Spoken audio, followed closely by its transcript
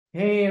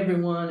Hey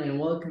everyone, and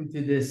welcome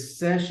to this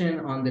session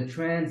on the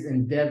trends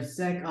in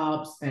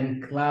DevSecOps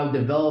and cloud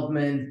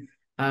development.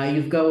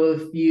 You've got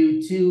with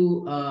you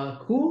two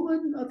cool,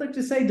 and I'd like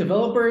to say,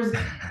 developers.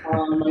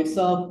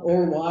 Myself,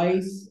 Or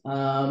Weiss,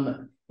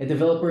 a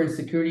developer and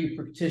security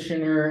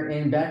practitioner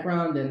in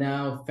background, and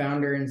now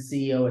founder and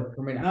CEO at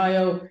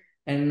Permit.io.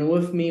 And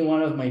with me,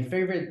 one of my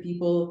favorite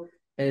people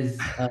is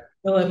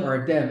Philip,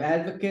 our dev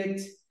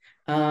advocate.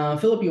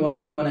 Philip, you want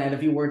to add a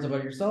few words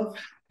about yourself?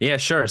 Yeah,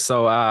 sure.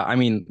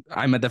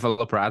 I'm a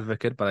developer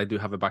advocate, but I do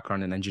have a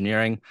background in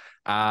engineering.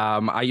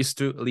 I used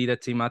to lead a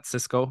team at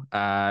Cisco.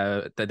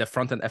 The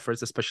front-end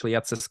efforts, especially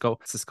at Cisco.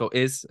 Cisco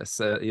is,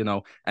 a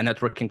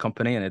networking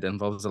company, and it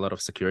involves a lot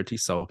of security.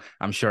 So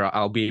I'm sure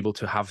I'll be able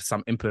to have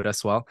some input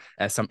as well,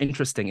 some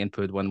interesting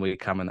input when we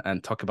come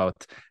and talk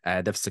about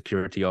dev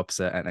security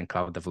ops and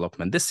cloud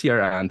development this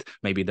year, and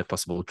maybe the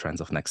possible trends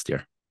of next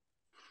year.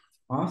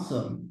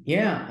 Awesome.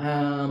 Yeah,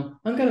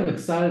 I'm kind of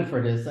excited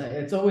for this.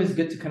 It's always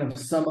good to kind of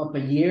sum up a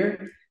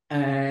year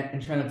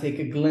and trying to take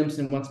a glimpse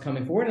in what's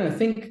coming forward. And I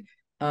think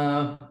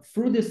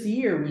through this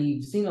year,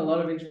 we've seen a lot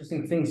of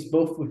interesting things,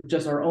 both with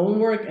just our own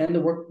work and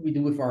the work we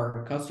do with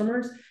our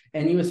customers.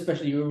 And you,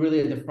 especially, you're really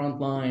at the front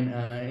line,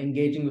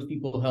 engaging with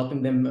people,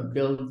 helping them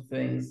build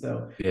things.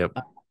 Yep.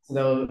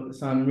 So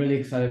I'm really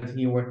excited to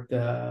hear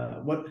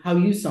what how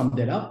you summed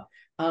it up.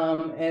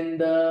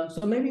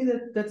 So maybe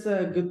that's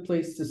a good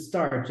place to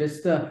start.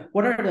 Just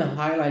what are the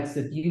highlights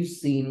that you've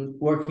seen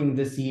working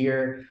this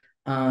year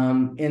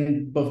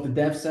in both the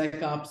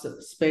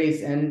DevSecOps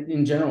space and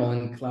in general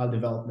in cloud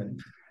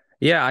development?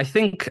 Yeah, I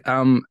think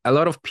a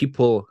lot of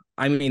people.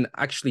 I mean,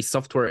 actually,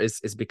 software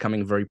is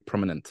becoming very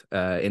prominent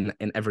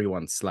in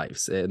everyone's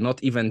lives.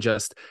 Not even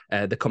just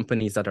the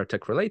companies that are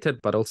tech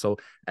related, but also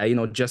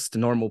just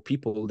normal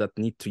people that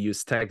need to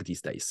use tech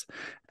these days.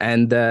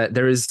 And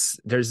there's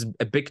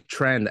a big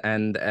trend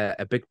and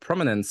a big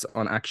prominence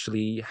on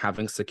actually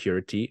having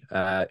security.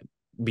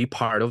 Be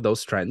part of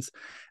those trends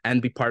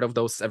and be part of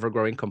those ever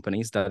growing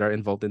companies that are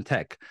involved in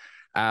tech.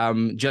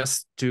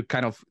 Just to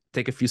kind of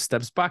take a few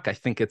steps back, I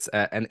think it's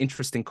an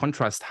interesting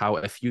contrast how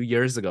a few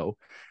years ago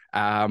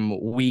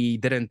we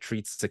didn't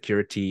treat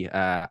security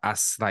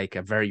as like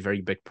a very, very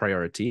big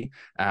priority,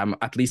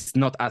 at least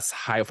not as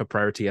high of a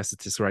priority as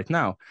it is right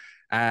now.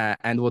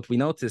 And what we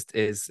noticed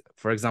is,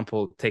 for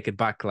example, take it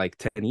back like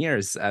 10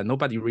 years,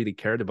 nobody really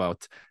cared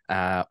about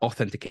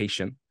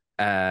authentication.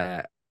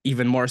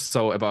 Even more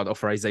so about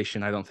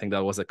authorization. I don't think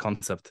that was a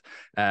concept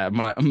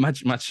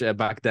much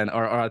back then,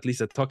 or at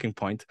least a talking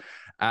point.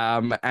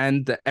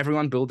 And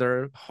everyone built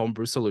their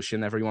homebrew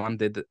solution. Everyone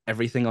did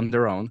everything on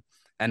their own,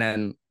 and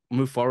then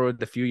move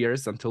forward a few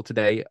years until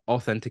today.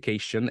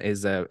 Authentication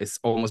is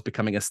almost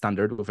becoming a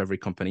standard with every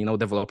company. No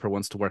developer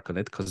wants to work on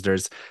it because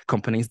there's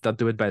companies that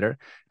do it better.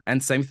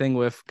 And same thing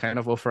with kind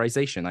of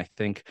authorization. I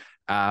think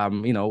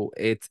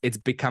it's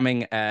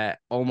becoming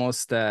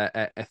almost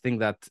a thing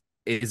that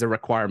is a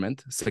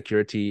requirement.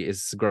 Security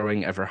is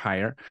growing ever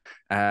higher,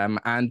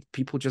 and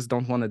people just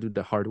don't want to do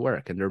the hard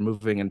work, and they're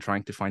moving and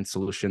trying to find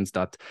solutions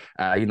that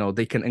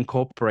they can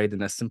incorporate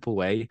in a simple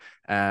way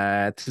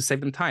to save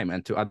them time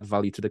and to add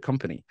value to the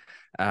company.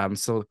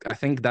 So I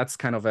think that's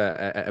kind of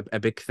a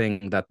big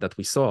thing that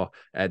we saw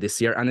this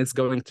year, and it's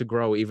going to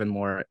grow even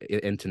more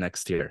into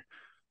next year.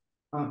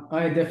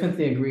 I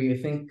definitely agree.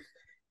 I think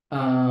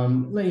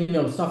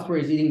software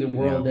is eating the Yeah.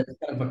 world. That's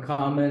kind of a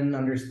common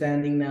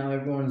understanding now.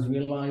 Everyone's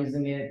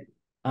realizing it.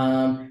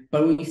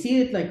 But we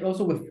see it like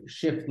also with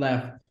shift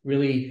left.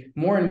 Really,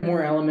 more and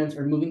more elements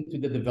are moving to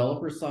the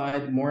developer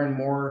side. More and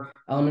more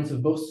elements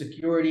of both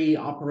security,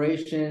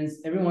 operations.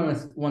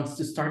 Wants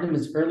to start them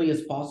as early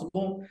as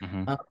possible.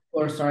 Hmm.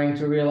 People are starting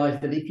to realize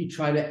that if you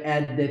try to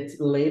add that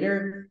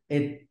later,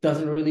 it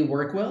doesn't really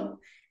work well.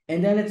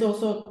 And then it's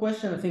also a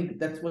question. I think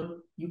that's what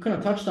you kind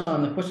of touched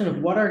on, the question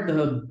of what are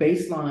the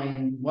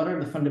baseline, what are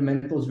the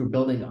fundamentals you're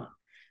building on?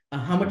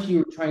 How much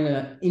you're trying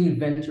to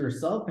invent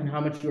yourself and how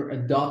much you're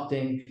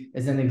adopting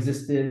as an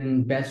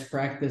existing best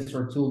practice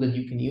or tool that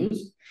you can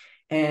use.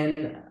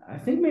 And I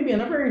think maybe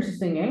another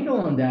interesting angle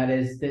on that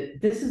is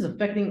that this is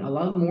affecting a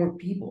lot more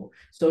people.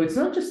 So it's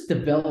not just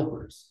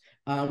developers.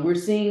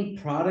 We're seeing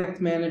product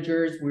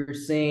managers, we're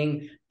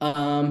seeing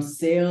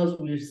sales,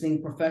 we're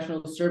seeing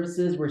professional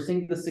services, we're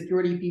seeing the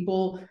security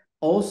people.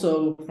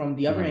 Also, from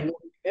the other Hmm. angle,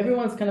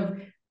 everyone's kind of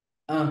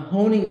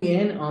honing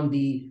in on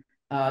the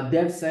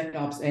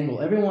DevSecOps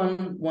angle.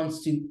 Everyone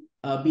wants to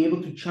be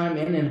able to chime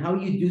in and how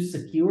you do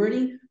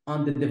security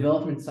on the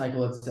development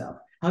cycle itself,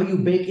 how you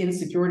bake in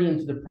security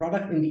into the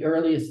product in the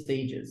earliest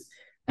stages.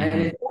 And Hmm.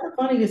 it's kind of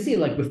funny to see,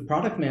 like with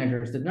product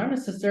managers, they're not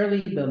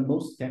necessarily the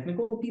most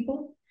technical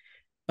people,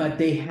 but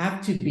they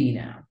have to be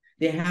now.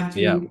 They have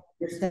Yeah. to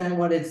understand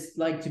what it's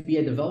like to be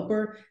a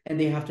developer, and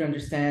they have to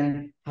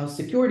understand how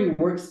security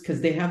works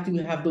because they have to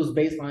have those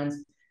baselines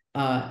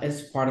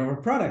as part of a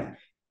product.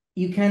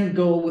 You can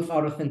go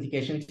without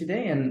authentication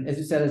today, and as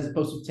you said, as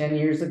opposed to 10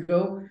 years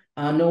ago,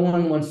 no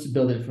one wants to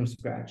build it from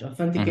scratch. Hmm.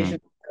 Authentication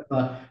is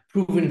a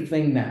proven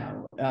thing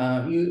now.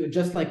 You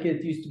just like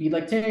it used to be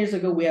like 10 years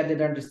ago, we had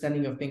that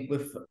understanding of things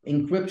with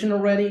encryption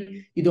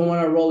already. You don't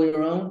want to roll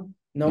your own.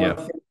 No, I Yeah.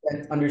 think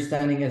that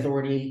understanding has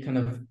already kind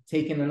of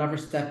taken another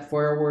step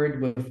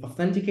forward with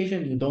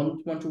authentication. You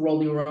don't want to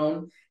roll your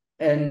own.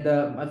 And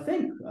I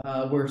think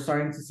we're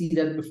starting to see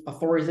that with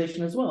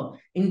authorization as well.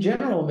 In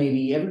general,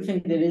 maybe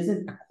everything that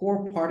isn't a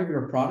core part of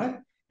your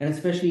product, and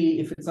especially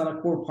if it's not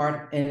a core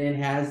part and it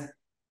has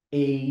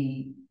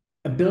a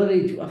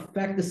ability to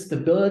affect the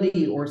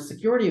stability or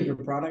security of your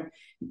product,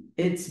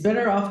 it's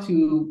better off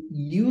to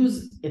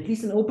use at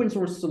least an open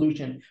source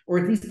solution, or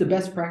at least the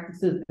best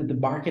practices that the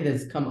market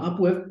has come up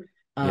with,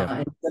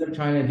 Yeah. instead of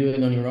trying to do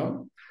it on your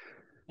own.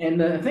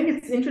 And I think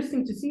it's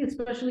interesting to see,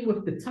 especially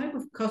with the type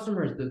of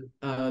customers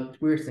that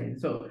we're seeing.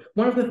 So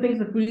one of the things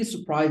that really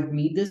surprised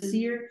me this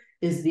year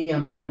is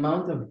the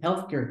amount of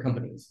healthcare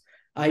companies,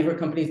 either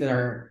companies that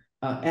are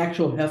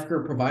actual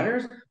healthcare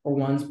providers or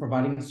ones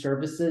providing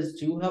services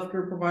to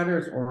healthcare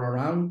providers or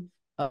around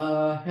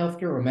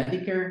healthcare or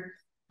Medicare.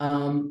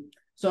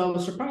 So I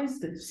was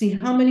surprised to see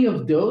how many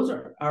of those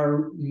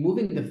are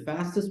moving the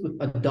fastest with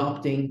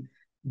adopting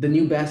the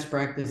new best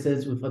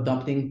practices, with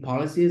adopting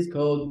policy as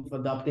code, with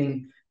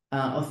adopting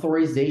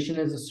authorization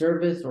as a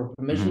service or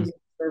permissions as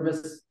a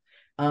service.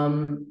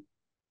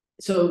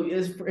 So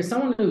as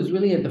someone who's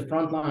really at the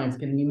front lines,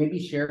 can you maybe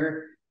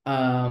share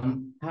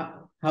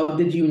how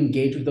did you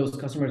engage with those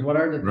customers? What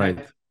are the Right.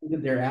 types of things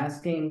that they're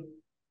asking?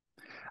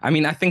 I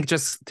mean, I think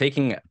just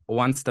taking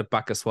one step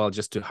back as well,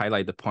 just to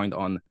highlight the point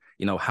on,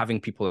 having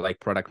people like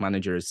product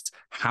managers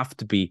have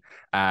to be,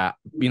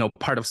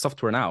 part of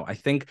software now. I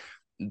think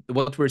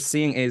what we're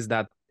seeing is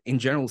that in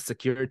general,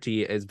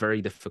 security is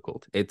very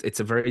difficult. It's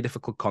a very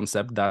difficult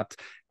concept that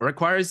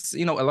requires,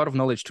 a lot of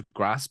knowledge to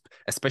grasp,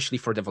 especially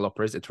for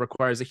developers. It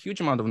requires a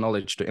huge amount of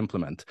knowledge to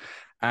implement.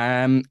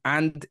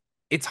 And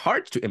it's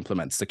hard to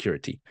implement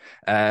security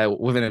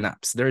within an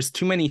apps. There's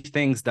too many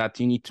things that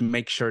you need to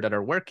make sure that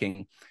are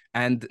working.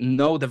 And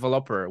no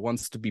developer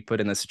wants to be put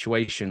in a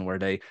situation where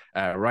they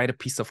write a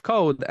piece of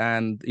code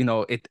and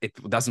it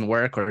doesn't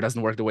work, or it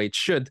doesn't work the way it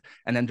should,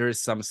 and then there's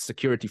some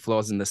security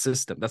flaws in the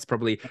system. That's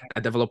probably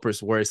a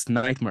developer's worst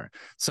nightmare.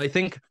 So I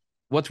think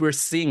what we're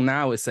seeing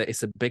now is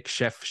a big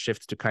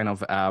shift to kind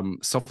of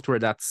software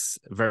that's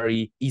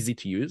very easy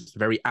to use,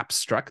 very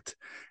abstract,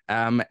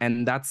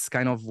 and that's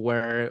kind of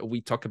where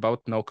we talk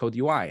about no code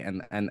UI.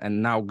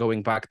 And now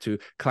going back to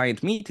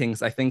client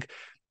meetings, I think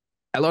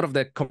a lot of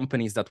the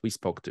companies that we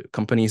spoke to,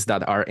 companies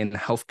that are in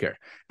healthcare,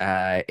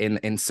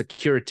 in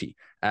security,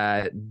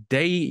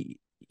 they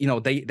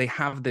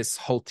have this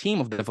whole team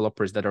of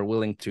developers that are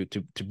willing to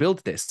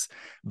build this,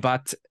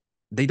 but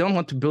they don't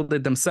want to build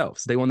it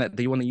themselves. They want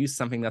to use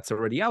something that's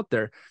already out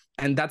there.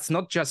 And that's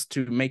not just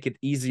to make it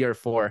easier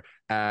for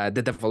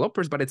the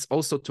developers, but it's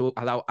also to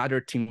allow other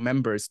team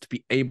members to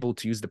be able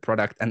to use the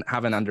product and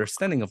have an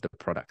understanding of the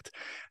product.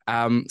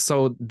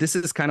 So this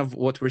is kind of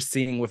what we're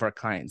seeing with our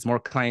clients. More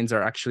clients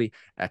are actually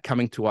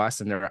coming to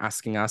us and they're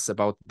asking us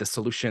about the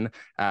solution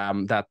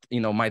that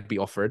might be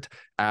offered.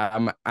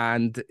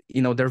 And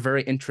they're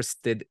very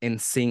interested in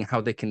seeing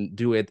how they can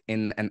do it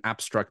in an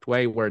abstract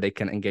way where they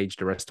can engage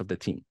the rest of the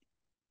team.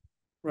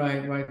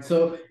 Right.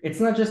 So it's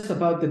not just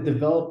about the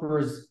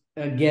developers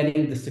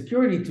getting the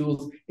security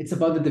tools, it's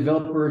about the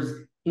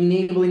developers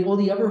enabling all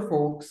the other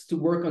folks to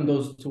work on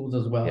those tools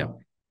as well. Yeah.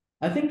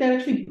 I think that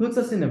actually puts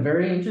us in a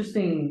very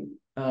interesting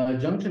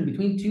junction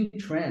between two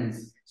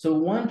trends. So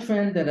one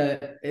trend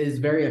that is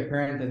very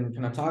apparent and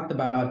kind of talked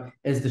about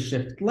is the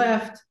shift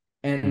left,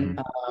 and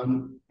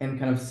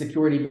kind of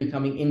security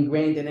becoming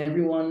ingrained and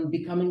everyone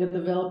becoming a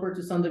developer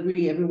to some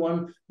degree,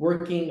 everyone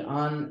working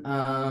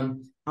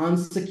on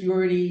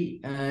security,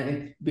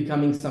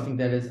 becoming something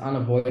that is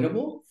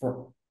unavoidable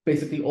for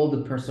basically all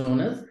the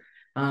personas,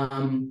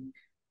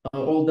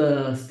 all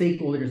the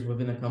stakeholders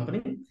within a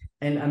company.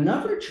 And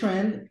another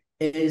trend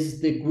is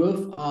the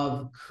growth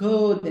of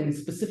code, and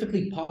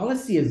specifically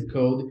policy as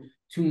code,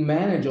 to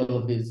manage all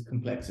of these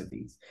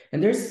complexities.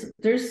 And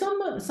there's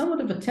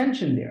somewhat of a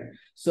tension there.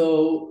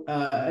 So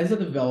as a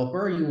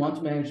developer, you want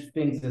to manage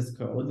things as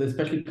code,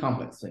 especially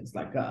complex things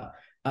like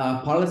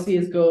policy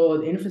as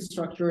code,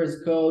 infrastructure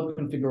as code,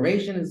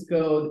 configuration as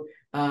code.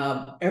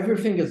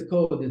 Everything as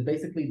code is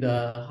basically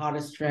the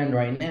hottest trend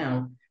right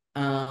now.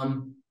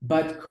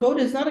 But code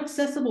is not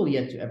accessible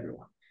yet to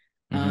everyone.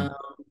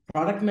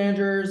 Product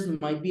managers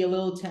might be a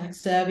little tech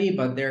savvy,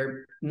 but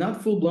they're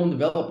not full-blown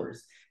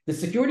developers. The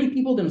security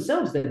people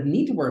themselves that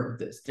need to work with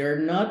this, they're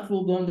not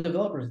full-blown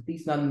developers, at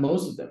least not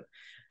most of them,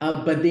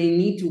 but they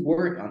need to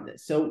work on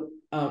this. So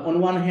on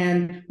one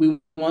hand, we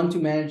want to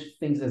manage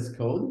things as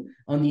code.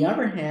 On the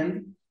other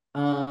hand,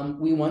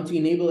 we want to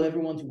enable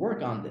everyone to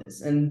work on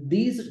this. And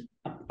these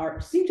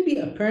seem to be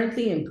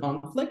apparently in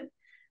conflict.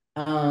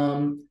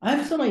 I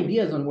have some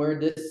ideas on where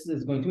this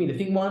is going to mean. I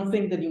think one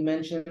thing that you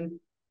mentioned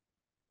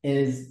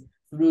is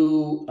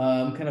through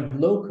kind of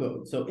low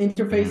code. So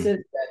interfaces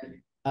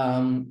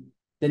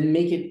that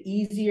make it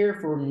easier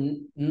for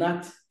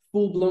not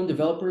full-blown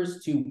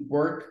developers to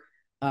work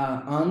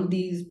on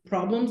these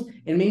problems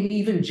and maybe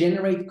even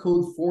generate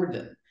code for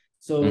them.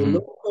 So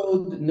low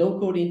code, no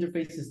code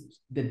interfaces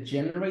that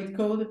generate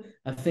code,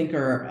 I think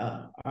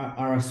are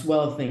a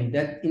swell thing.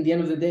 That in the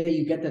end of the day,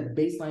 you get that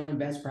baseline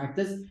best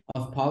practice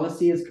of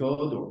policy as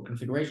code or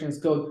configuration as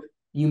code.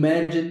 You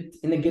manage it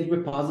in a Git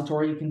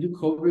repository. You can do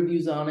code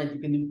reviews on it. You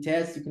can do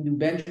tests. You can do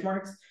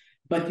benchmarks.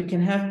 But you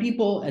can have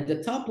people at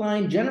the top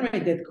line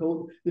generate that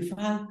code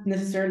without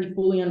necessarily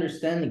fully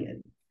understanding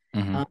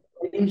it.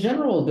 In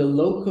general, the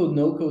low code,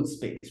 no code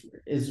space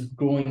is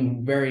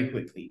growing very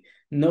quickly.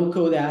 No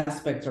code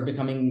aspects are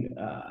becoming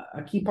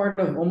a key part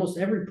of almost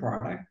every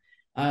product.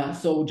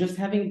 So just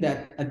having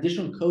that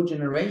additional code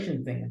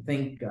generation thing, I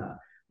think,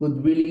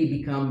 would really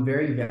become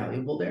very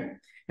valuable there.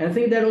 And I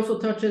think that also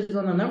touches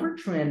on another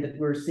trend that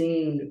we're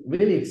seeing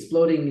really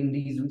exploding in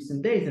these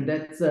recent days, and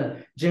that's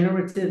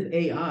generative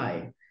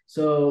AI.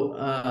 So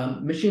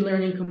machine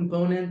learning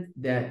component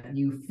that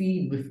you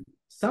feed with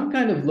some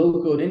kind of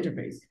low code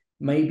interface,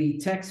 maybe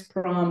text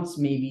prompts,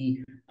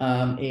 maybe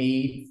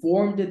a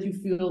form that you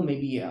fill,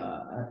 maybe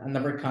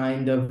another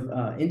kind of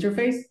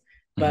interface.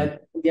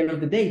 But at the end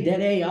of the day,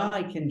 that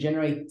AI can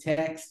generate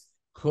text,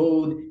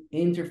 code,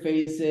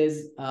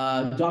 interfaces,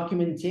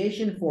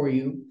 documentation for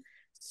you.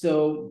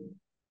 So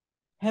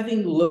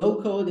having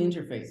low code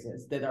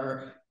interfaces that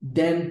are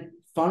then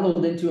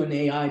funneled into an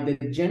AI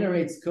that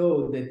generates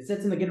code, that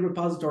sits in a Git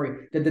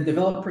repository, that the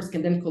developers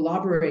can then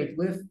collaborate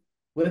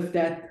with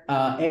that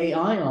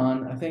AI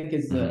on, I think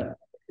is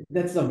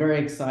that's a very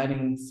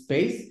exciting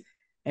space.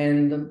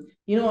 And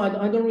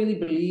I don't really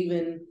believe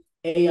in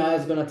AI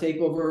is going to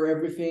take over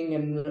everything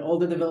and all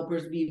the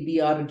developers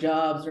be out of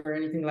jobs or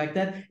anything like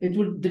that.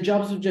 The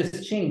jobs would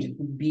just change. It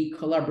would be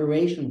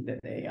collaboration with that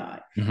AI.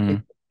 It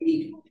would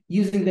be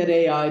using that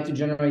AI to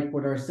generate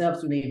code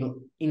ourselves,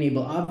 to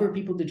enable other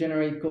people to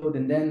generate code.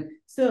 And then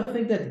still, I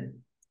think that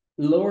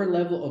lower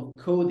level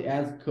of code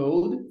as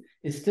code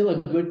is still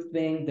a good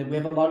thing that we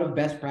have a lot of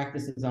best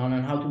practices on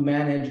how to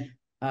manage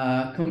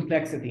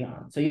complexity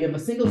on. So you have a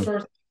single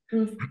source of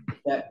truth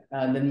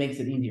that makes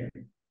it easier.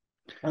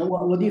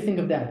 What do you think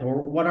of that?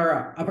 Or what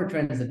are other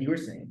trends that you're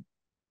seeing?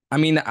 I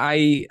mean,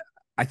 I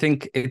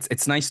think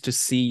it's nice to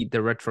see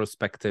the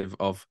retrospective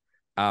of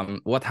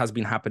what has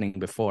been happening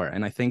before.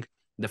 And I think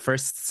the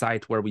first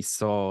site where we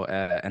saw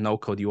a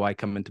no-code UI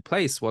come into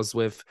place was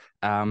with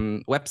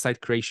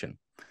website creation.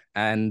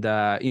 And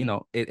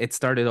it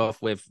started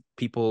off with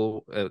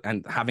people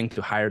and having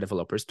to hire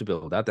developers to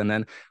build that, and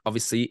then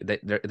obviously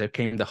there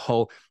came the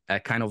whole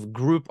kind of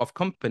group of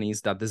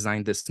companies that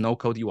designed this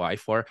no-code UI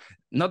for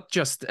not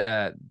just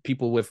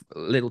people with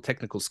little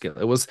technical skill.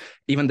 It was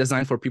even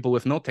designed for people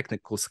with no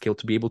technical skill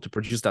to be able to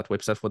produce that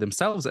website for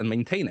themselves and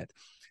maintain it.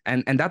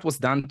 And that was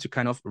done to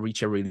kind of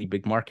reach a really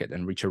big market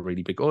and reach a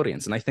really big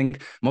audience. And I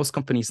think most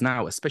companies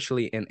now,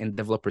 especially in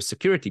developer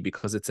security,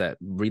 because it's a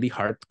really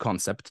hard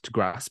concept to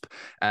grasp,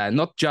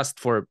 not just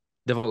for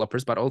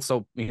developers, but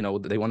also,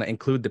 they want to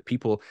include the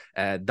people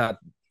that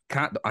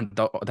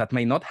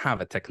may not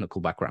have a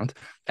technical background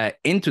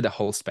into the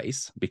whole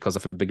space because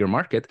of a bigger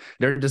market.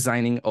 They're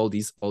designing all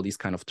these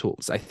kind of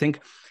tools. I think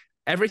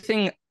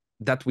everything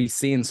that we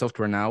see in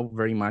software now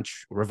very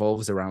much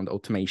revolves around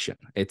automation.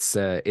 It's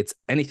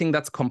anything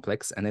that's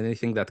complex and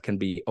anything that can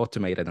be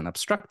automated and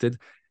abstracted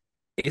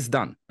is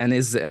done, and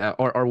is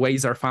or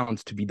ways are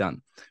found to be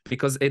done,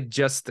 because it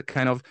just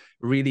kind of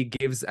really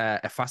gives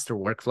a faster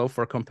workflow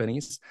for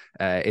companies.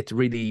 It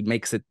really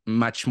makes it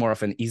much more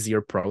of an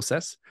easier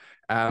process.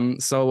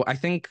 So I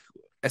think,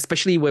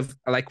 especially with,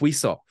 like we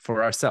saw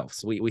for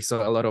ourselves, we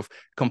saw a lot of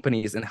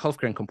companies in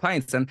healthcare and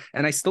compliance, and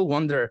I still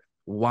wonder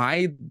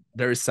why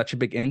there is such a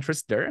big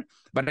interest there.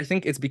 But I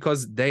think it's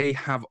because they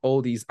have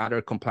all these other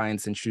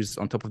compliance issues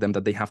on top of them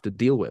that they have to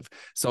deal with.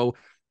 So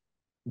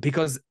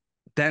because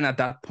then at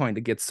that point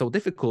it gets so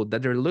difficult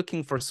that they're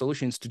looking for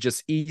solutions to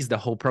just ease the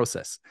whole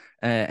process,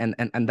 and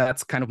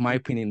that's kind of my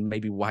opinion,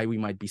 maybe why we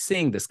might be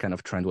seeing this kind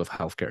of trend with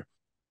healthcare.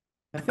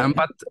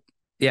 But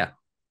yeah,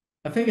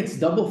 I think it's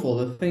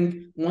doublefold. I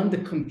think one, the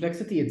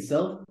complexity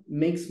itself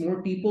makes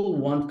more people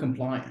want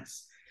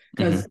compliance,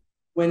 because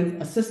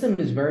when a system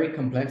is very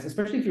complex,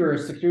 especially if you're a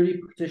security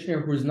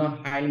practitioner who's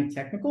not highly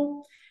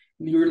technical,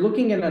 you're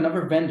looking at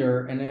another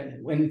vendor,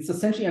 and when it's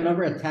essentially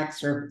another attack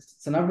surface.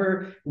 It's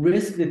another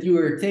risk that you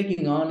are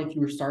taking on if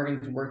you were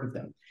starting to work with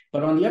them.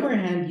 But on the other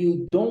hand,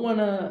 you don't want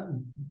to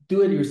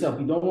do it yourself.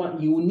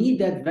 You need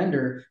that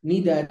vendor,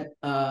 need that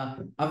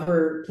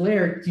other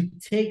player to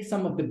take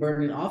some of the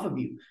burden off of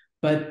you.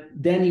 But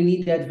then you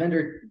need that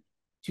vendor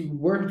to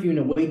work with you in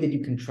a way that you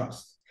can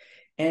trust.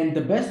 And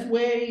the best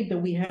way that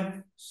we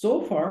have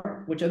so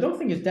far, which I don't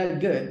think is that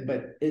good,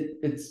 but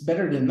it's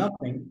better than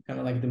nothing, kind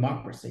of like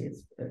democracy.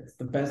 It's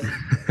the best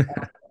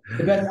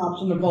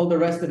option of all the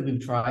rest that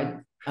we've tried,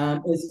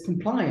 is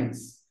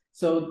compliance.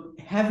 So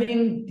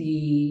having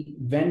the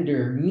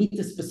vendor meet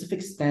a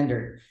specific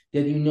standard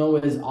that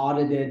is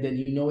audited, that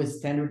is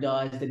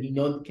standardized,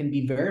 that can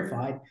be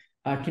verified,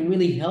 can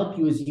really help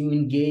you as you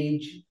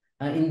engage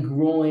in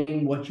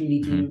growing what you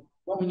need to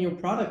grow in your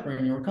product or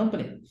in your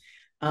company.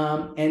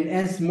 And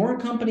as more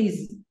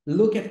companies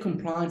look at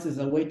compliance as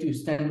a way to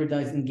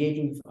standardize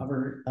engaging with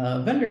other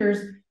vendors,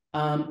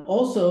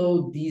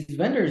 also these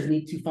vendors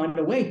need to find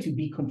a way to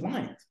be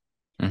compliant.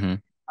 Mm-hmm.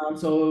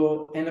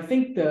 And I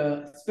think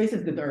the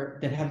spaces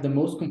that have the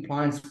most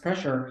compliance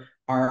pressure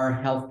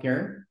are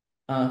healthcare,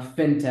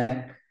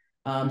 fintech,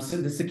 so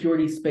the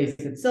security space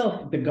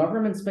itself, the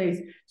government space.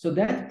 So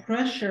that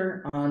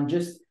pressure on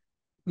just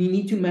we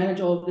need to manage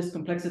all of this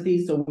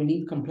complexity, so we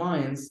need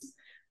compliance.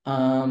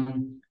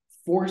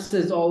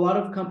 Forces a lot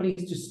of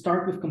companies to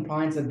start with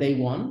compliance at day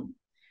one.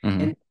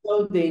 Mm-hmm. And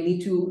so they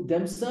need to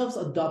themselves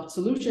adopt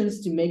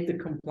solutions to make the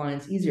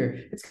compliance easier.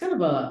 It's kind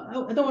of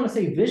I don't want to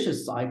say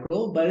vicious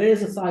cycle, but it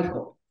is a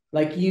cycle.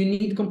 Like you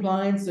need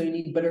compliance, so you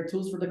need better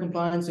tools for the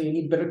compliance, so you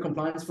need better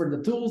compliance for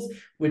the tools,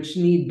 which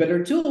need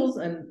better tools,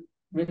 and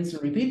rinse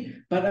and repeat.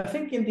 But I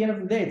think in the end of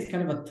the day, it's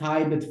kind of a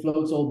tide that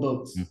floats all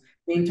boats.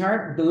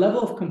 The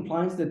level of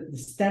compliance, that the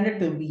standard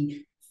that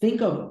we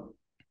think of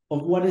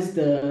what is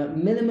the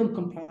minimum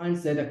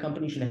compliance that a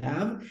company should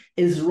have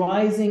is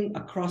rising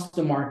across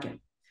the market.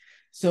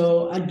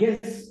 So I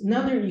guess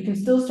now that you can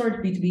still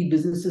start B2B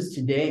businesses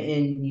today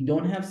and you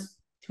don't have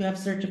to have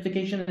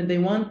certification on day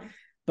one.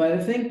 But I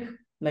think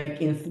like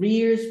in 3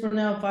 years from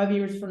now, 5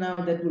 years from now,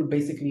 that will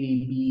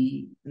basically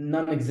be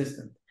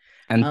non-existent.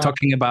 And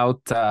talking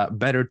about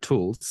better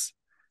tools,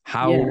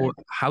 Yeah.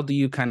 how do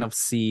you kind of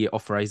see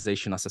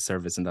authorization as a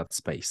service in that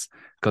space?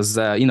 Because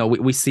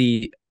we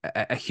see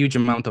a huge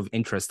amount of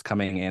interest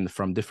coming in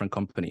from different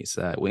companies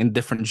in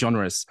different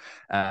genres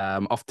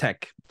of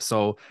tech.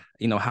 So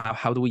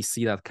how do we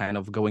see that kind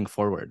of going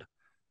forward?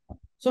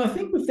 So I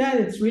think with that,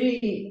 it's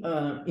really,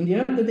 in the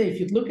end of the day, if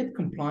you look at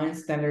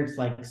compliance standards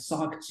like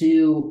SOC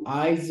 2,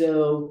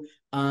 ISO,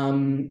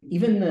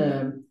 even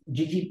the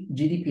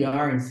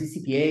GDPR and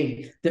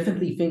CCPA,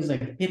 definitely things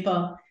like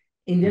HIPAA,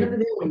 in the end of the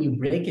day, when you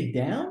break it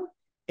down,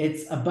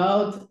 it's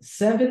about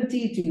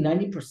 70 to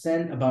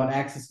 90% about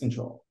access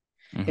control.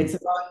 Mm-hmm. It's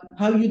about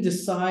how you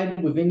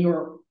decide within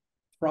your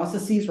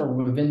processes or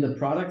within the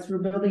products you're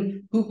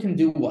building, who can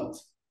do what,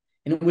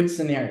 in which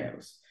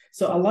scenarios.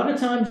 So a lot of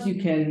times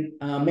you can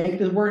make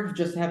this work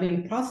just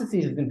having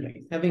processes in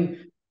place, having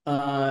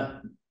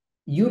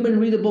human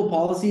readable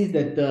policies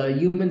that the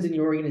humans in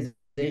your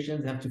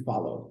organizations have to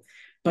follow.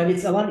 But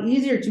it's a lot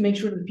easier to make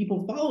sure that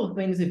people follow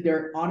things if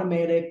they're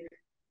automatic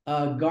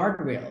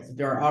guardrails, if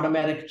there are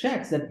automatic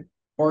checks that,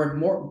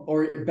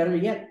 or better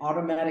yet,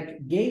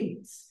 automatic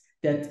gates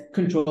that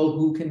control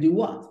who can do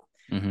what.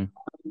 Mm-hmm.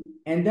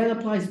 And that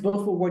applies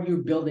both for what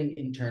you're building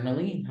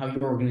internally, how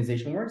your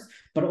organization works,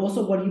 but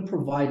also what you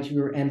provide to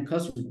your end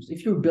customers.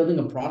 If you're building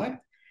a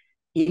product,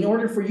 in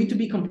order for you to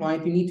be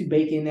compliant, you need to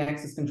bake in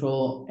access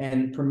control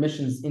and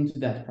permissions into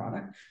that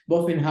product,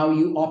 both in how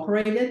you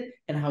operate it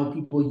and how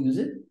people use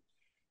it.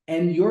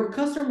 And your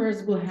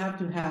customers will have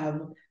to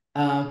have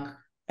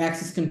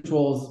access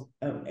controls.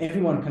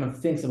 Everyone kind of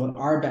thinks about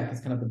RBAC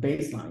as kind of the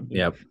baseline.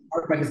 Yep.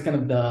 RBAC is kind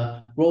of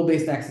the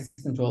role-based access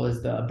control,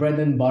 is the bread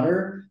and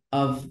butter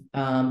of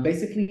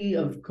basically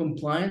of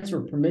compliance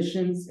or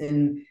permissions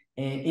in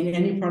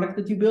any product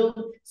that you build.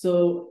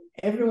 So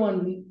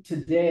everyone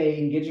today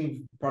engaging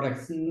with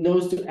products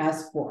knows to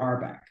ask for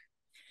RBAC.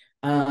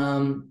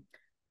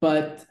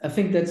 But I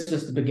think that's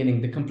just the beginning.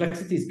 The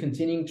complexity is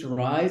continuing to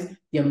rise.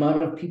 The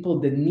amount of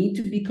people that need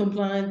to be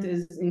compliant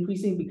is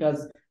increasing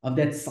because of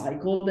that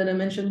cycle that I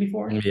mentioned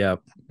before. Yep.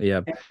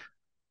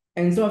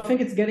 And so I think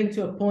it's getting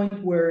to a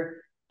point where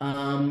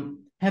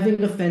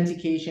having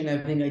authentication,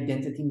 having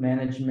identity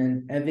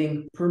management,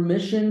 having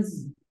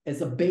permissions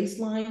as a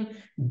baseline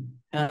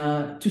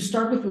to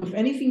start with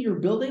anything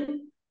you're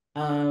building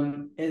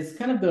is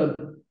kind of the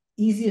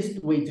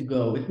easiest way to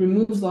go. It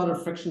removes a lot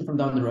of friction from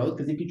down the road,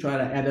 because if you try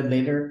to add it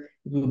later,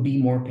 it will be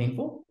more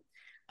painful.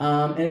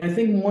 And I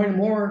think more and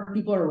more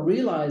people are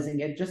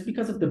realizing it just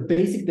because of the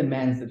basic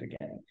demands that they're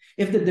getting.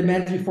 If the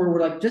demands before were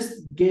like, just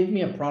give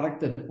me a product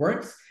that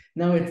works,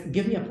 now it's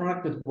give me a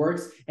product that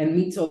works and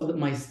meets all of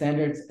my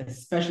standards,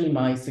 especially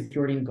my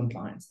security and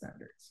compliance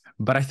standards.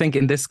 But I think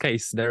in this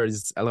case, there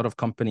is a lot of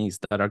companies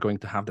that are going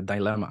to have the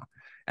dilemma.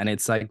 And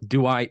it's like,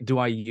 do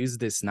I use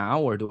this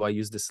now or do I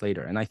use this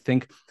later? And I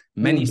think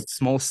many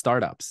small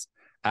startups,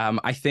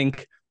 I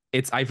think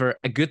it's either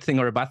a good thing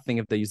or a bad thing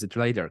if they use it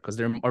later, because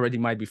there already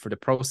might be for the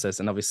process.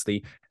 And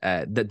obviously,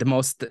 the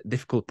most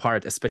difficult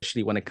part,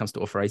 especially when it comes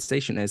to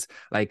authorization, is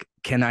like,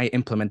 can I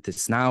implement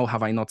this now?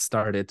 Have I not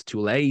started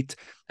too late?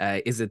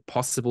 Is it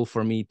possible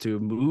for me to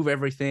move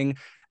everything?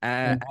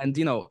 And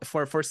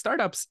for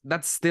startups,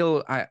 that's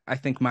still I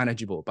think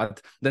manageable. But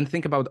then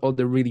think about all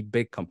the really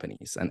big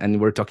companies,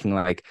 and we're talking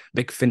like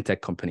big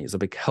fintech companies, a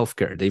big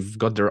healthcare. They've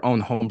got their own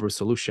homebrew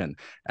solution.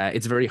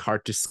 It's very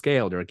hard to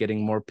scale. They're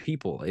getting more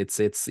people. It's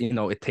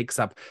it takes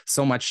up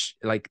so much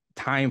like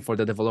time for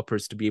the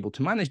developers to be able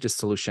to manage this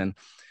solution.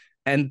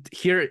 And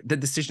here the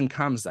decision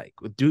comes, like,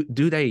 do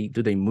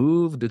they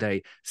move? Do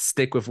they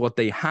stick with what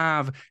they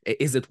have?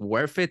 Is it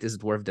worth it? Is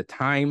it worth the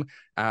time?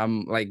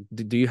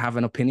 Do you have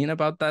an opinion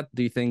about that?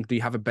 Do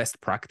you have a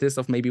best practice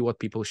of maybe what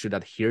people should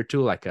adhere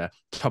to, like a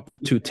top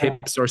 2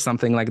 tips or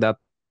something like that?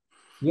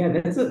 Yeah,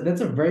 that's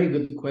a very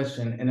good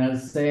question, and I'll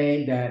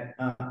say that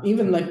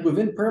even like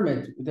within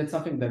Permit, that's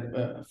something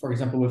that, for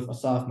example, with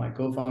Asaf, my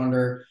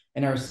co-founder,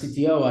 and our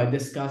CTO, I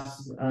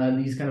discuss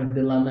these kind of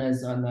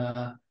dilemmas on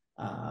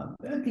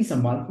at least a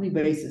monthly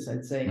basis.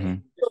 I'd say Hmm.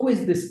 there's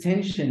always this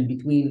tension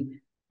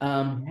between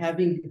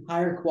having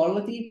higher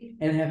quality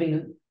and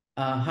having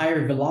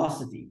higher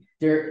velocity.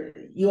 There,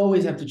 you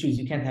always have to choose.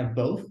 You can't have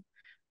both.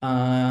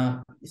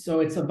 So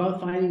it's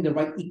about finding the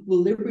right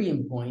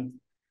equilibrium point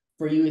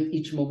for you at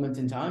each moment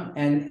in time.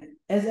 And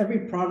as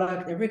every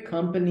product, every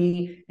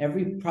company,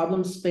 every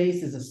problem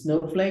space is a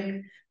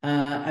snowflake,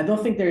 I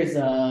don't think there's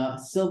a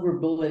silver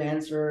bullet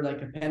answer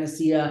like a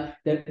panacea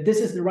that this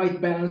is the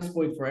right balance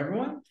point for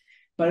everyone.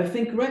 But I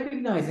think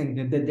recognizing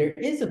that there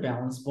is a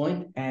balance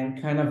point and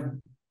kind of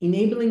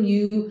enabling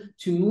you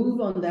to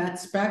move on that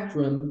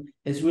spectrum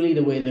is really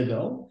the way to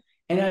go.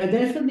 And I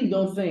definitely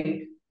don't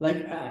think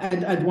like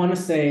I'd want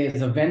to say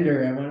as a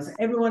vendor, I want to say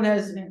everyone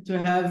has to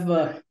have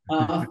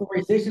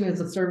authorization as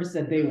a service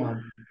that they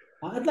want.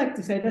 I'd like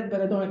to say that, but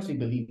I don't actually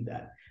believe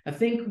that. I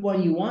think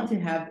what you want to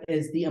have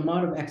is the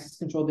amount of access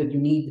control that you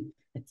need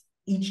at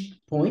each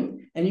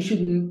point, and you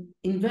should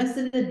invest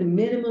in it the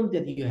minimum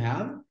that you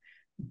have,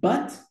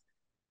 but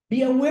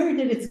be aware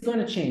that it's going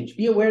to change.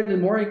 Be aware that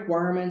more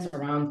requirements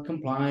around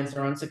compliance,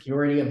 around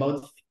security,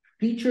 about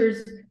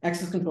features.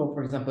 Access control,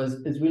 for example,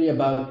 is really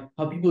about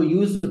how people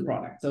use the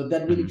product. So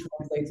that really Hmm.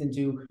 translates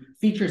into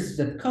features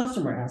that the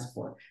customer asks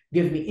for.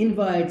 Give me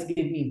invites,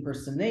 give me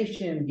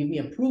impersonation, give me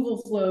approval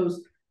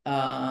flows,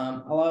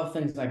 a lot of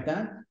things like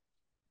that.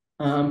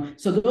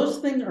 So those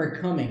things are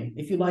coming,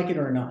 if you like it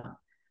or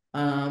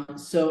not.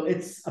 So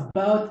it's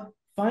about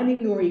finding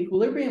your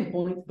equilibrium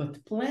point,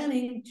 but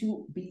planning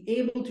to be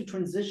able to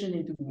transition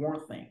into more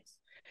things.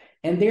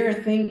 And there, I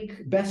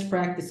think best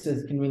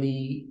practices can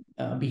really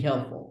be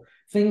helpful.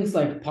 Things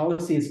like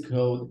policy as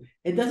code.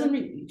 It doesn't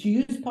to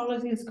use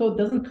policy as code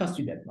doesn't cost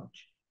you that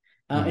much.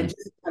 Hmm. It's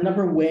just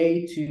another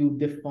way to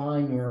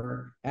define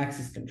your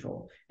access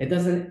control. It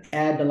doesn't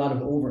add a lot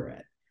of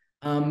overhead.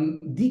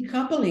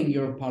 Decoupling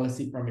your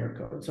policy from your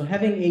code. So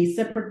having a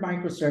separate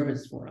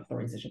microservice for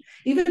authorization,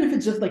 even if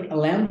it's just like a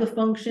Lambda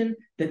function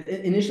that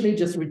initially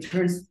just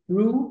returns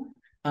true,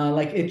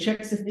 like it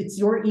checks if it's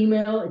your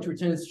email, it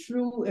returns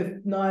true.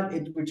 If not,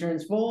 it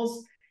returns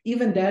false.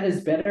 Even that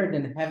is better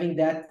than having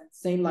that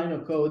same line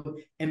of code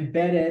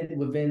embedded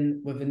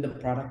within the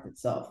product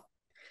itself.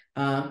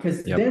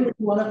 Because Yep. then when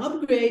you want to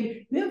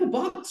upgrade, you have a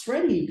box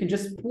ready. You can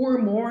just pour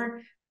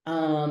more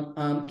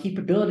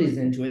capabilities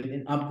into it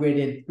and upgrade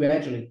it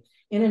gradually.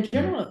 And in Hmm.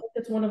 general, I think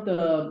that's one of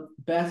the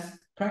best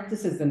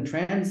practices and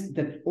trends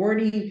that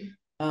already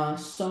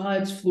saw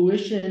its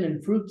fruition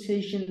and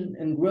fruition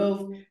and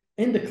growth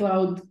in the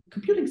cloud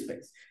computing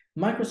space.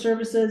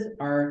 Microservices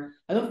are,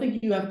 I don't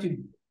think you have to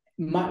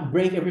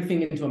break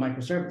everything into a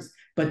microservice,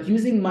 but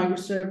using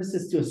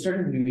microservices to a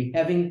certain degree,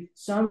 having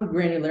some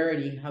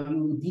granularity, how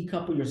you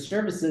decouple your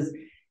services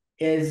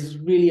is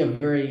really a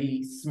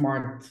very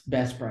smart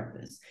best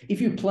practice.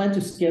 If you plan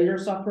to scale your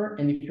software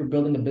and if you're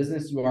building a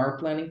business, you are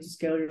planning to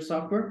scale your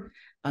software,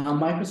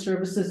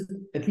 microservices,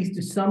 at least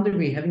to some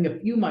degree, having a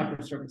few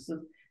microservices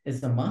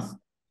is a must.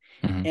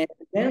 Hmm. And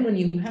then when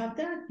you have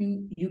that,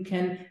 you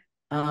can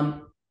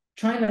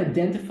try and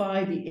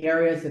identify the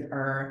areas that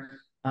are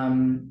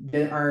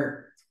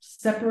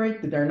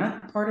separate, that are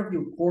not part of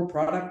your core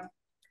product.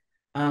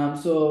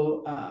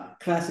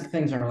 Classic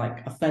things are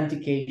like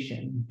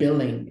authentication,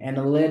 billing,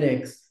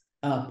 analytics,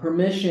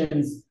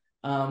 permissions,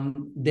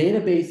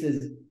 databases.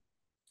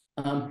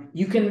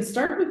 You can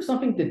start with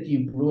something that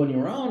you brew on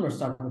your own, or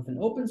start with an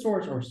open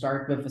source, or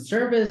start with a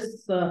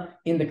service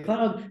in the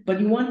cloud, but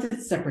you want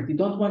it separate. You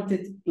don't want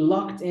it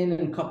locked in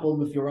and coupled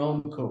with your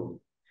own code.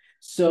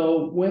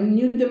 So when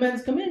new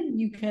demands come in,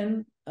 you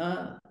can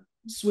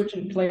switch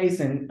in place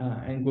and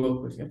go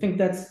quickly. I think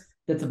that's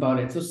about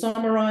it. So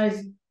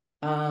summarize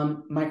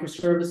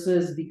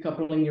microservices,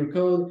 decoupling your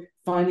code,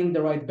 finding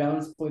the right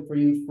balance point for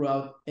you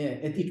throughout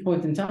at each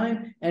point in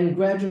time, and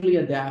gradually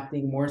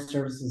adapting more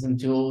services and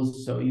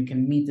tools so you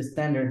can meet the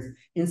standards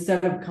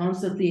instead of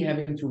constantly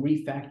having to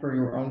refactor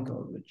your own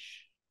code,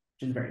 which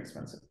is very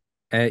expensive.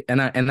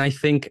 And I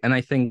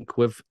think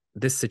with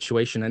this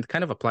situation, and it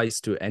kind of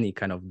applies to any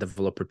kind of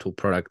developer tool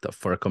product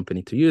for a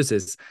company to use,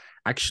 is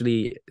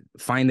actually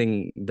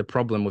finding the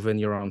problem within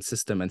your own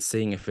system and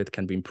seeing if it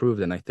can be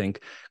improved. And I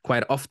think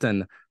quite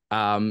often,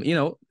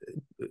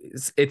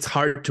 it's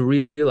hard to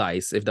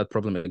realize if that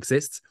problem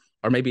exists,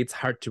 or maybe it's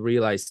hard to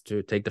realize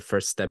to take the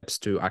first steps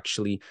to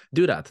actually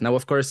do that. Now,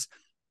 of course,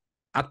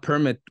 at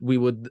Permit, we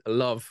would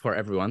love for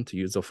everyone to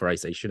use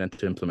authorization and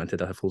to implement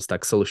it as a full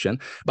stack solution.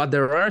 But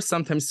there are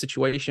sometimes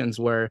situations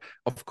where,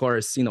 of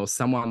course,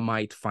 someone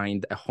might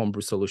find a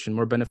homebrew solution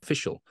more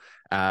beneficial.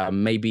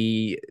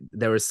 Maybe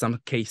there are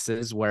some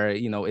cases where,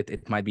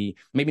 it might be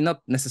maybe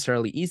not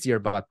necessarily easier,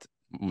 but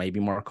maybe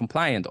more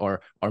compliant, or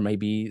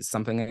maybe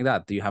something like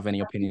that. Do you have any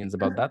opinions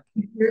about that?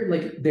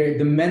 Like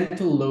the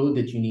mental load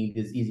that you need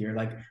is easier.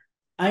 Like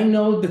I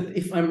know that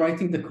if I'm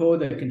writing the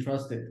code, I can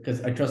trust it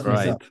because I trust Right.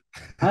 myself.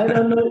 I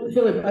don't know,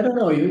 Philip. I don't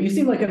know you. You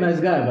seem like a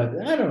nice guy, but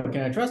I don't know.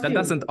 Can I trust That you?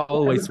 doesn't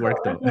always I work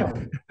though.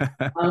 don't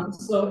know.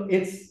 So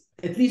it's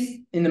at least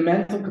in the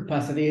mental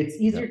capacity, it's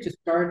Yeah. easier to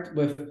start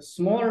with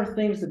smaller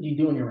things that you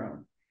do on your own.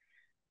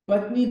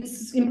 But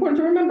it's important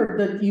to remember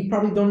that you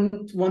probably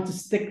don't want to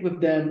stick with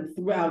them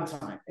throughout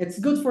time. It's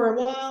good for a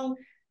while.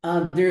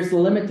 There's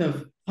a limit of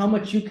how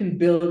much you can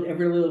build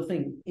every little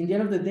thing. In the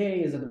end of the day,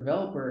 as a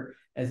developer,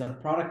 as a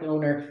product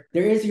owner,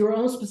 there is your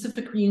own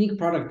specific, unique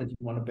product that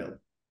you want to build.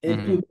 It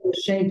Mhm. would be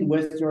a shame to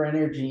waste your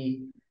energy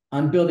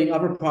on building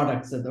other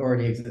products that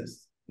already exist.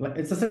 Like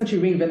it's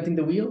essentially reinventing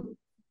the wheel.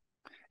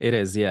 It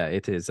is, yeah,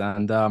 it is.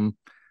 And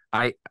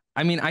I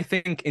I mean, I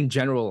think in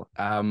general,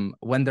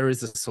 when there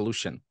is a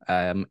solution,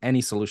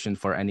 any solution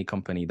for any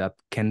company that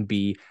can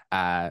be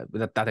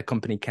that a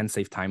company can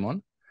save time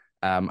on,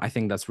 I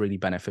think that's really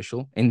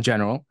beneficial in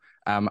general.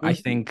 I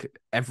Mhm. think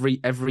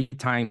every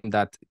time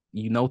that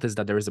you notice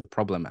that there is a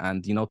problem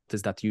and you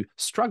notice that you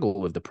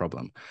struggle with the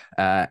problem,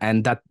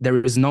 and that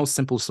there is no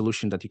simple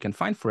solution that you can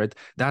find for it,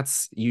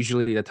 that's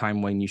usually the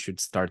time when you should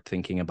start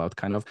thinking about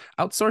kind of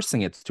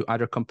outsourcing it to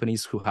other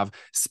companies who have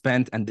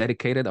spent and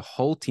dedicated a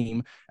whole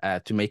team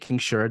to making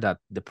sure that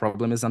the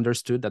problem is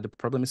understood, that the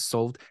problem is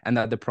solved, and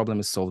that the problem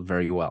is solved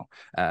very well.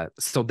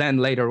 So then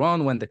later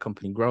on, when the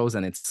company grows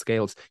and it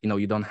scales,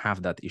 you don't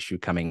have that issue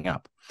coming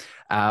up.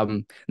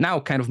 Now,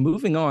 kind of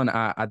moving on,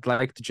 I'd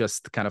like to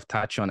just kind of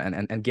touch on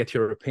and get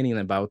your opinion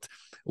about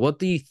what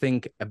do you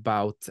think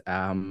about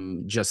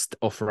just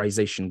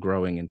authorization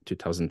growing in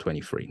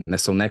 2023?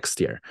 So next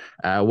year,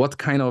 what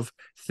kind of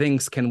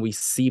things can we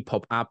see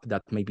pop up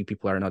that maybe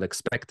people are not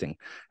expecting?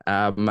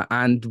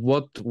 And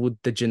what would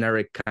the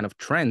generic kind of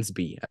trends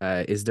be?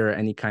 Is there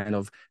any kind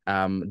of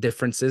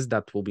differences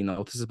that will be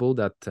noticeable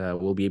that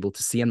we'll be able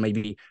to see and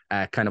maybe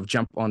kind of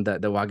jump on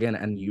the wagon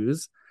and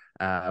use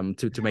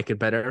to make it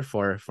better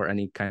for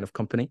any kind of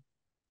company?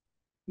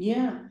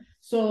 Yeah.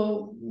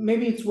 So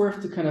maybe it's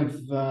worth to kind of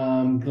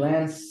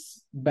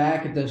glance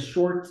back at the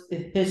short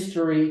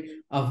history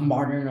of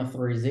modern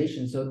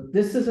authorization. So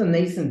this is a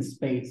nascent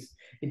space.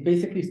 It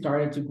basically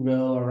started to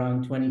grow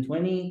around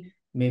 2020,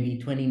 maybe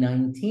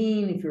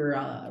 2019, if you're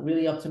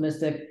really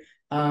optimistic.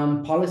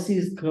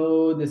 Policies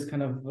code, this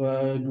kind of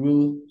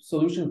grew.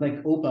 Solutions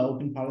like OPA,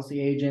 Open Policy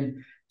Agent,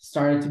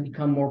 started to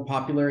become more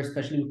popular,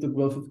 especially with the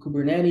growth of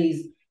Kubernetes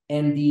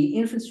and the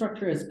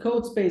infrastructure as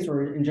code space,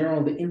 or in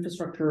general, the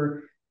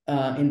infrastructure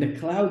in the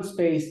cloud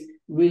space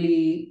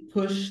really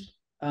pushed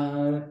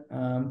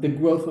the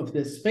growth of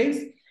this space.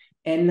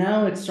 And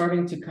now it's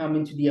starting to come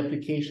into the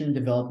application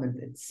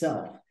development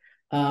itself.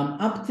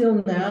 Up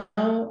till now,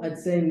 I'd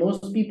say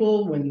most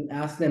people, when you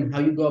ask them how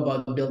you go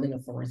about building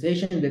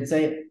authorization, they'd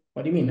say,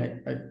 what do you mean?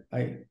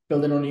 I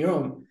build it on your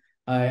own.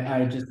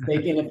 I just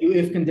take in a few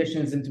if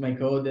conditions into my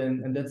code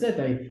and that's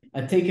it.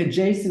 I take a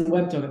JSON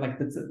web token, like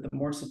that's the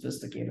more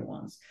sophisticated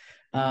ones.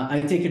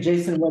 I take a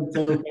JSON web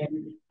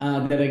token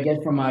that I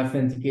get from my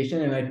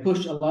authentication, and I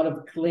push a lot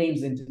of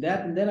claims into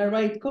that, and then I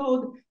write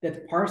code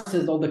that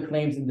parses all the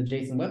claims in the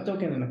JSON web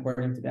token, and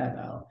according to that,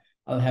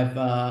 I'll have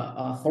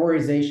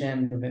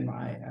authorization within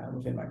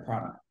my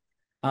product.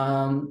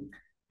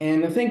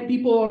 And I think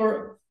people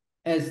are,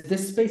 as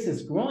this space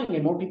is growing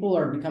and more people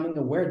are becoming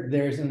aware that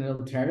there's an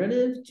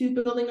alternative to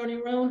building on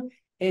your own,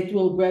 it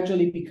will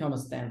gradually become a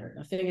standard.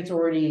 I think it's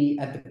already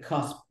at the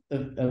cusp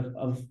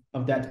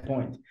of that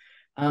point.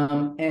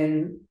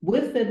 And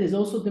with it is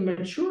also the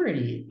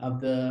maturity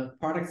of the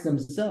products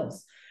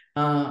themselves.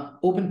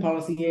 Open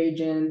Policy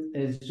Agent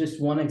is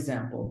just one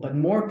example, but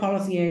more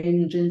policy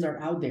engines are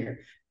out there.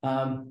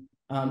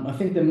 I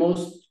think the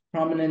most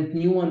prominent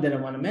new one that I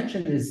want to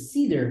mention is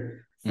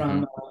Cedar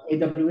from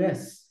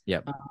AWS.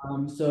 Yeah.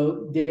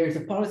 So there's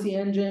a policy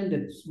engine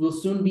that will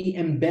soon be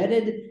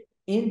embedded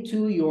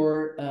into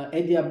your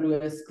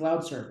AWS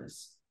cloud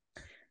service.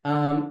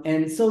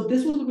 And so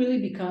this will really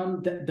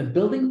become the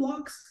building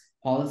blocks,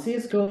 policy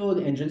as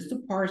code, engines to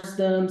parse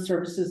them,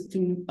 services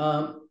to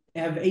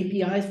have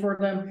APIs for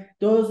them.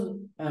 Those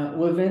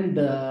within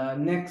the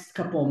next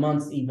couple of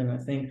months, even I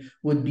think,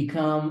 would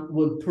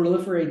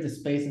proliferate the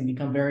space and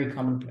become very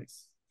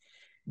commonplace.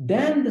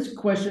 Then this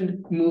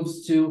question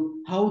moves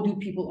to how do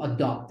people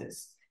adopt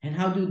this? And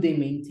how do they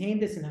maintain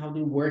this? And how do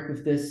they work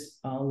with this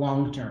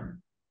long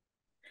term?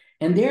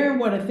 And there,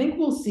 what I think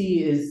we'll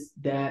see is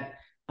that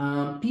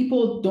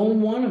people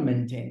don't want to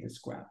maintain this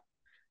graph.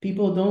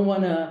 People don't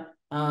want to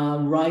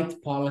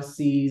write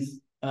policies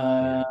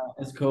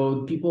as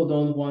code. People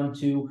don't want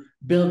to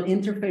build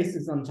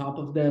interfaces on top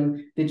of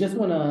them. They just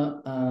want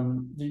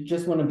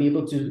to be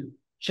able to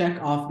check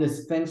off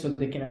this thing so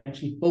they can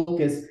actually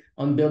focus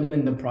on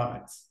building the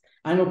products.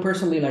 I know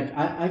personally, like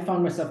I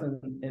found myself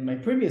in my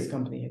previous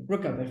company at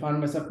Brookup, I found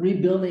myself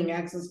rebuilding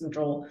access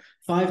control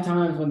 5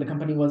 times when the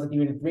company wasn't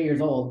even 3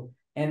 years old.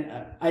 And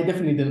I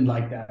definitely didn't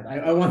like that.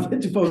 I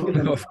wanted to focus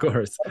on Of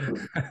course.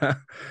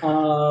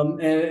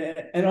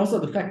 and also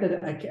the fact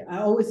that I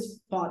always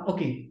thought,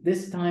 okay,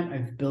 this time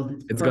I've built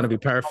it It's gonna be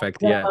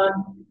perfect. perfect. Yeah.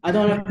 I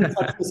don't have to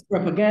touch the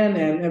script again.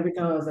 And every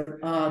time I was like,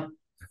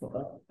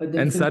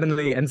 And Since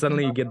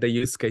suddenly you get the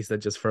use case that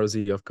just throws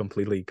you off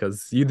completely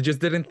because you just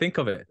didn't think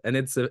of it. And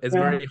it's yeah.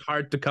 very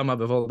hard to come up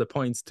with all the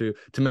points to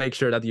make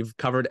sure that you've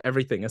covered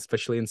everything,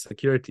 especially in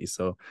security.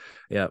 So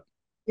yeah.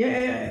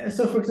 Yeah.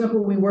 So for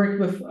example, we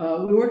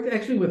worked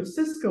actually with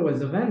Cisco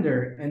as a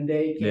vendor, and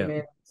they Yeah. came in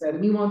and said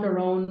we want our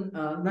own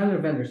not a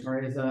vendor,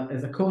 sorry,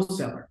 as a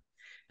co-seller.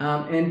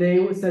 And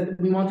they said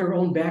we want our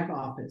own back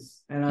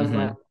office. And I was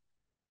like,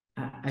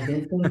 Mm-hmm. I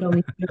didn't think I'll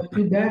need to have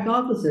two back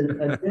offices.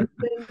 I didn't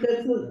think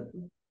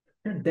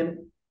that's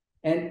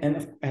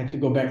and I have to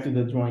go back to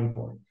the drawing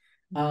board.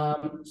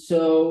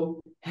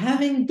 So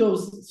having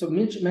those, so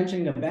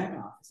mentioning the back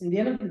office, in the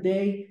end of the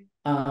day,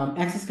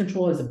 access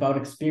control is about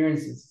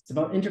experiences. It's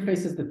about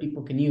interfaces that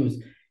people can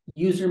use.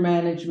 User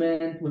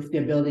management with the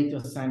ability to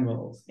assign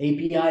roles,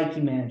 API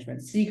key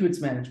management, secrets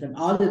management,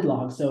 audit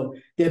logs. So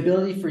the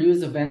ability for you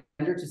as a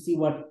vendor to see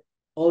what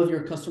all of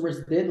your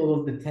customers did, all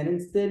of the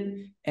tenants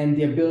did, and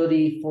the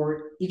ability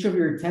for each of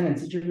your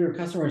tenants, each of your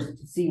customers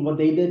to see what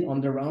they did on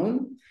their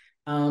own.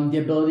 The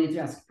ability to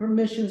ask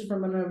permissions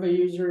from another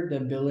user, the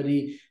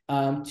ability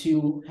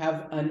to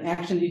have an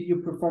action that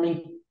you're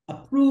performing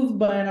approved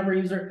by another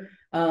user.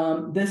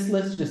 This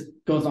list just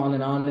goes on,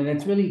 and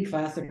it's really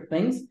classic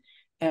things.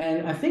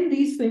 And I think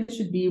these things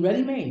should be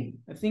ready-made.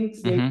 I think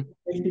they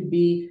should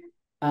be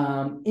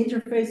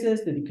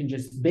interfaces that you can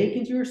just bake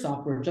into your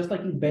software, just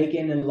like you bake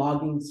in a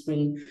logging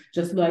screen,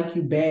 just like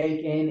you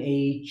bake in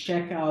a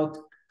checkout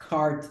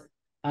cart,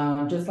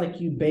 just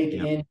like you bake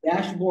in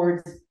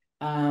dashboards.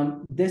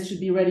 This should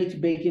be ready to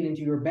bake in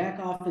into your back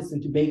office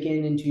and to bake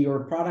in into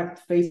your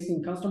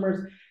product-facing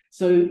customers.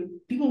 So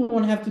people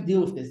won't have to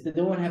deal with this. They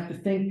don't have to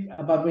think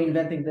about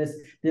reinventing this.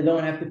 They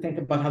don't have to think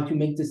about how to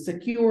make this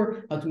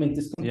secure, how to make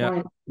this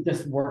compliant.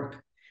 Just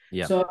work.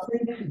 Yeah. So I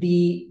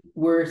think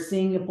we're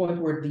seeing a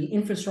point where the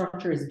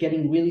infrastructure is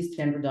getting really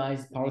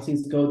standardized.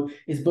 Policies code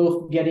is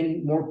both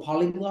getting more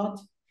polyglot,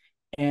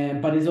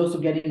 but is also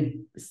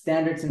getting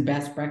standards and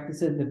best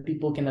practices that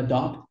people can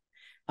adopt.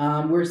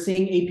 We're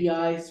seeing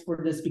APIs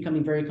for this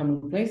becoming very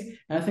commonplace.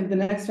 And I think the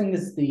next thing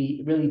is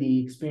really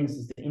the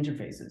experiences, the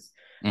interfaces.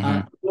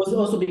 It's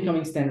also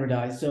becoming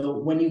standardized. So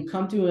when you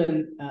come to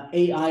an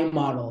AI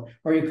model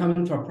or you come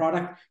into a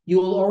product, you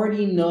will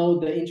already know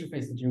the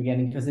interface that you're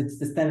getting because it's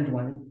the standard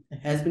one. It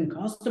has been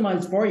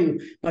customized for you,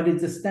 but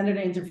it's a standard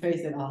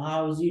interface that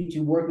allows you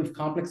to work with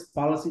complex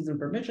policies and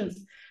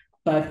permissions.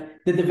 But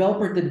the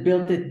developer that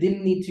built it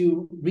didn't need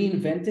to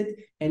reinvent it,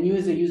 and you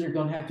as a user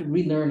don't have to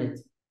relearn it.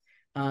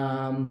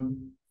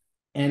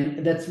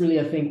 And that's really,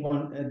 I think,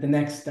 the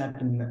next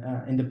step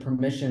in the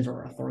permissions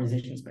or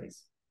authorization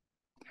space.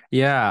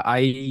 Yeah,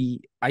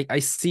 I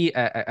see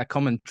a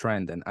common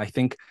trend, and I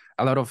think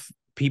a lot of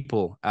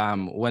people,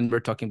 when we're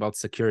talking about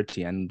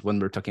security and when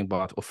we're talking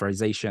about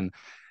authorization,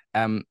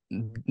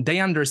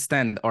 they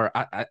understand, or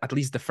at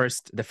least the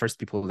first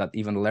people that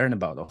even learn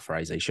about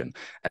authorization,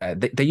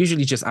 they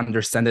usually just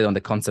understand it on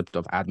the concept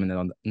of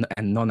admin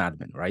and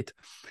non-admin, right?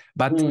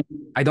 But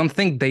I don't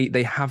think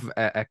they have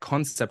a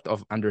concept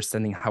of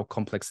understanding how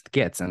complex it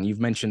gets. And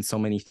you've mentioned so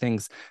many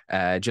things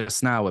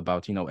just now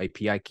about,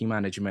 API key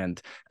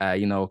management,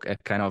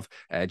 kind of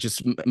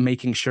just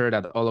making sure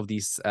that all of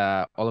these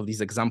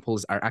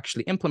examples are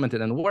actually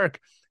implemented and work,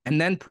 and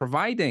then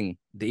providing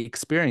the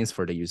experience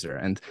for the user.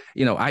 And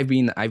I've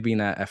been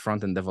a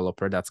front-end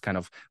developer. That's kind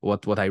of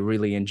what I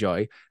really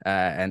enjoy,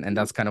 and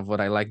that's kind of what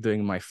I like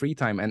doing in my free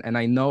time. And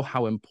I know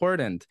how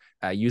important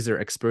user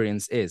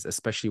experience is,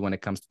 especially when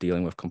it comes to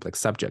dealing with complex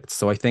subjects.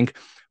 So I think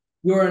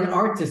you're an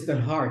artist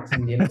at heart,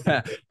 and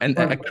and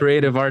a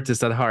creative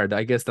artist at heart.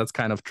 I guess that's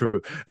kind of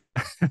true.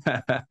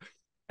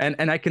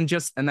 and I can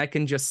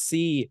just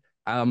see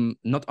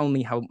not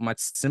only how much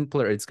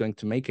simpler it's going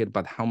to make it,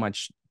 but how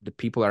much the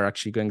people are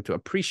actually going to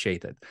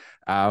appreciate it.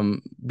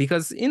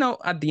 Because,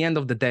 at the end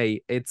of the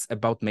day, it's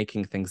about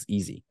making things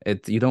easy.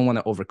 You don't want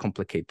to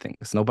overcomplicate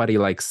things. Nobody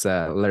likes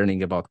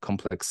learning about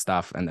complex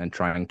stuff and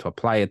trying to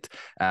apply it.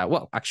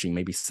 Well, actually,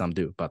 maybe some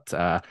do, but,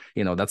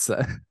 that's...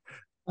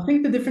 I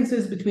think the difference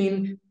is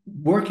between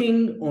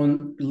working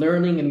on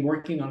learning and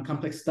working on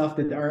complex stuff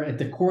that are at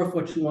the core of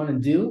what you want to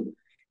do,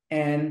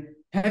 and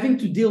having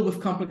to deal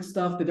with complex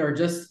stuff that are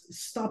just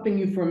stopping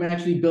you from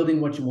actually building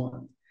what you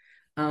want.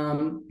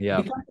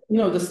 Because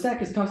the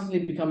stack is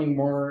constantly becoming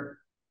more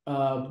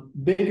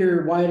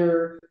bigger,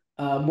 wider,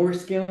 more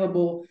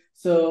scalable.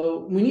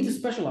 So we need to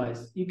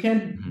specialize. You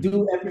can't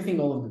do everything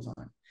all of the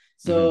time.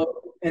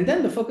 So and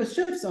then the focus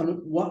shifts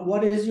on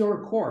what is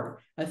your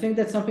core. I think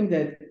that's something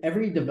that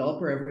every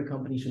developer, every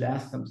company should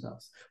ask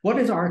themselves. What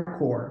is our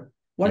core?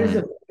 What is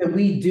it that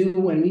we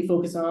do and we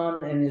focus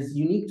on and is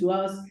unique to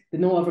us that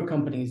no other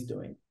company is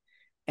doing?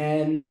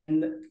 And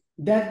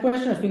that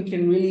question, I think,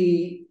 can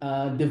really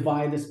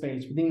divide the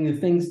space between the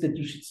things that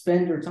you should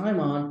spend your time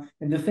on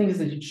and the things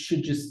that you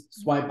should just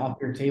swipe off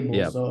your table.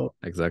 Yeah, so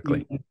exactly.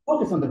 You can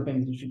focus on the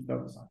things you should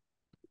focus on.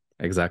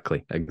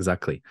 Exactly.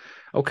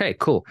 Okay,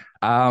 cool.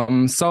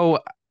 So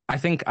I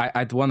think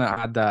I'd want to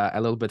add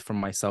a little bit from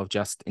myself,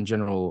 just in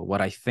general,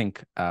 what I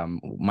think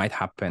might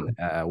happen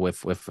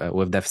with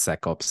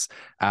DevSecOps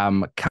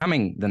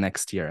coming the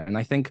next year. And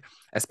I think,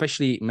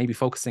 especially maybe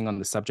focusing on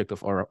the subject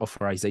of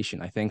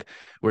authorization, I think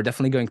we're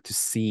definitely going to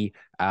see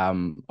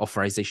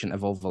authorization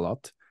evolve a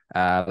lot.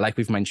 Like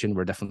we've mentioned,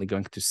 we're definitely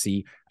going to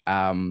see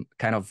kind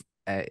of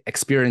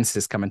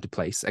experiences come into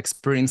place,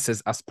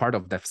 experiences as part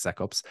of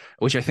DevSecOps,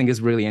 which I think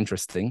is really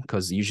interesting,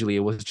 because usually it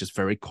was just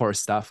very core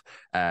stuff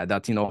that,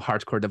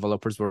 hardcore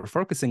developers were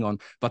focusing on.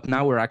 But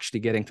now we're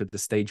actually getting to the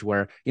stage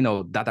where,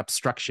 that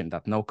abstraction,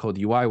 that no-code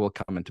UI will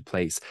come into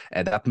place,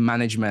 that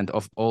management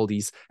of all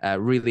these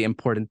really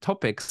important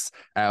topics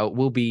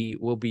will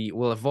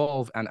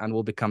evolve and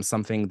will become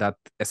something that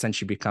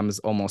essentially becomes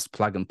almost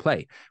plug and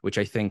play, which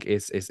I think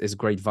is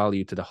great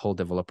value to the whole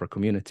developer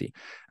community.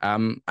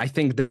 I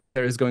think that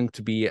there is going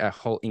to be a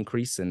whole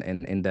increase in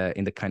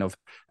the kind of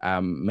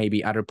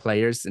maybe other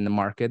players in the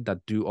market that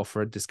do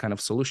offer this kind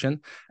of solution.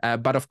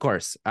 But of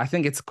course, I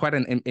think it's quite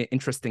an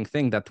interesting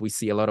thing that we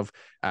see a lot of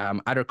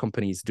other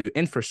companies do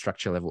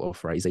infrastructure level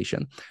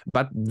authorization,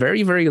 but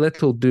very, very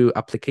little do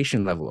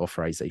application level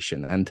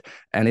authorization.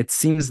 And it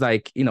seems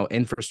like,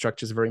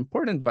 infrastructure is very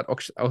important, but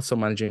also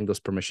managing those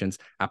permissions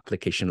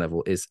application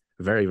level is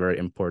very, very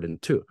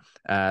important too.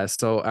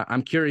 So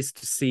I'm curious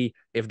to see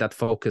if that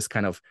focus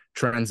kind of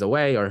trends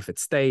away or if it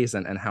stays,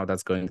 and how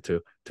that's going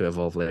to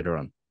evolve later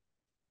on.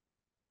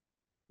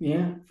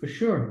 Yeah, for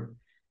sure.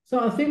 So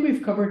I think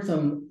we've covered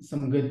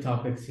some good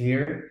topics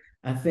here.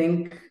 I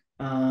think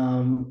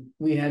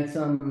we had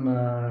some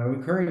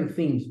recurring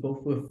themes,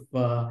 both with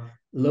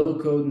low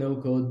code, no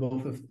code,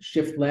 both with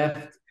shift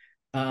left,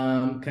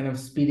 kind of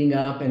speeding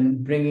up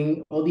and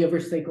bringing all the other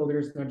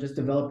stakeholders, not just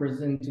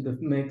developers, into the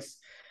mix.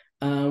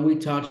 We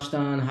touched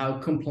on how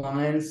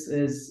compliance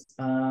is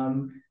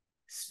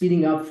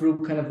speeding up through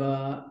kind of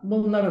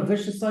not a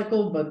vicious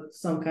cycle, but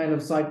some kind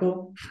of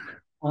cycle.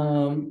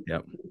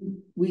 Yep.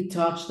 We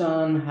touched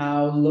on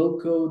how low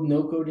code,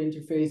 no code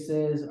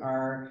interfaces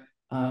are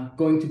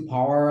going to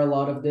power a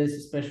lot of this,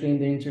 especially in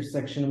the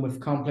intersection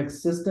with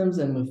complex systems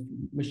and with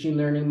machine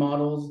learning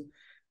models.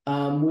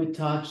 We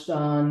touched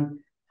on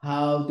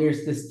how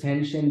there's this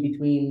tension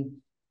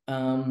between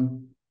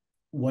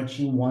what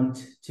you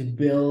want to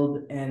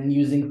build and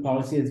using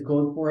policy as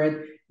code for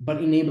it, but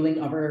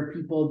enabling other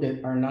people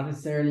that are not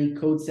necessarily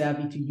code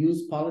savvy to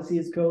use policy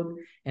as code,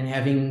 and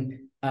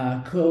having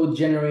code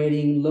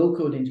generating low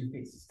code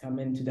interfaces come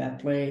into that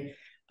play.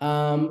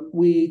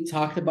 We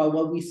talked about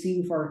what we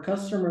see for our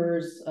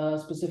customers,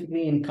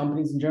 specifically in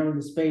companies in general in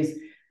the space.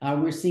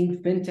 We're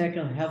seeing fintech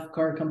and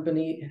healthcare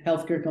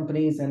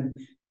companies and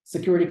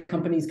security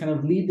companies kind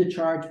of lead the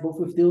charge, both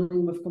with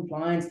dealing with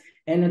compliance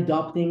and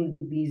adopting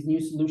these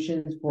new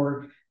solutions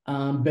for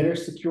better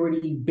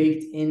security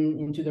baked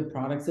into the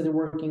products that they're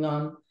working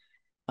on.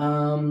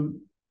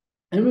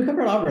 And we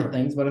covered other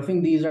things, but I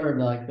think these are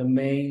like the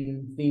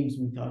main themes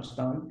we touched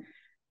on.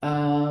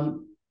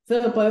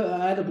 Philip,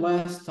 I had a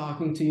blast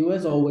talking to you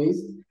as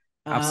always.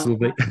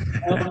 Absolutely.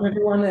 I hope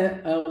everyone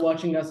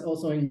watching us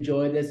also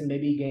enjoyed this and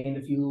maybe gained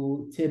a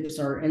few tips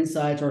or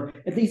insights, or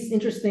at least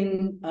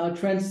interesting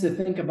trends to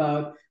think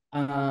about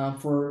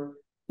for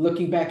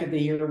looking back at the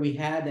year we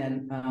had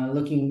and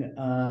looking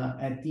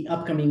at the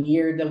upcoming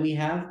year that we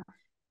have.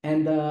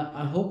 And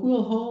I hope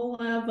we'll all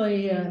have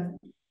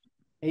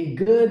a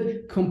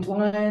good,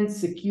 compliant,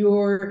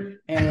 secure,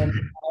 and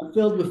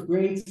filled with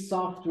great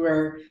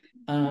software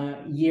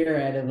year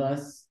ahead of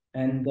us.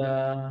 And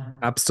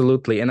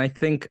Absolutely. And I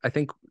think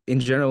in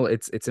general,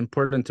 it's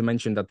important to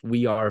mention that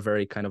we are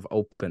very kind of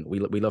open.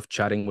 We love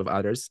chatting with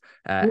others,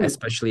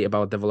 especially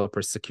about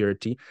developer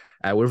security.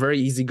 We're very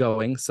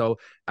easygoing, so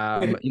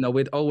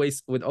we'd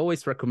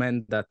always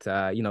recommend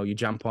that you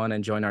jump on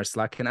and join our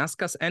Slack and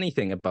ask us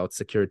anything about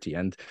security.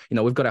 And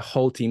we've got a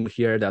whole team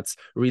here that's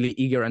really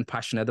eager and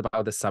passionate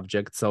about the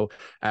subject. So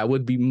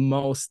would be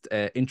most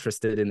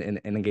interested in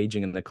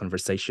engaging in the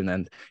conversation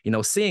and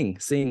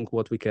seeing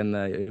what we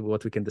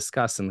can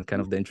discuss and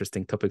kind of the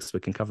interesting topics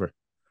we can cover.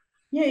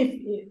 Yeah,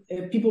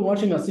 if people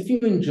watching us, if you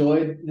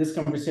enjoyed this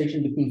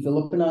conversation between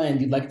Philip and I,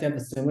 and you'd like to have a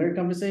similar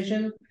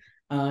conversation,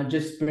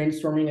 just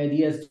brainstorming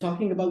ideas,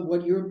 talking about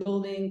what you're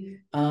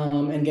building,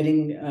 and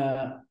getting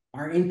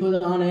our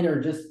input on it, or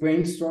just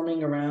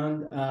brainstorming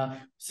around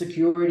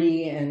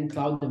security and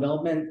cloud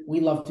development, we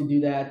love to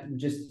do that.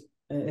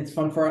 It's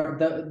fun for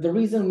the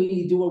reason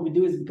we do what we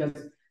do is because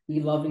we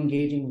love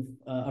engaging with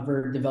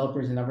other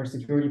developers and other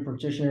security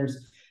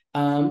practitioners.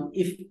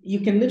 If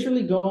you can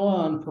literally go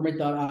on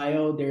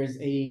permit.io, there's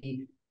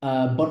a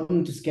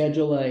button to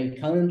schedule a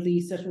Calendly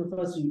session with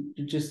us. You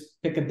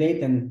just pick a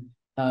date and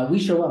we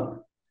show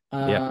up.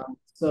 Yeah,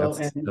 so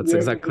that's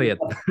exactly it.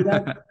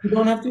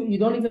 You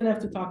don't even have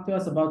to talk to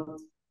us about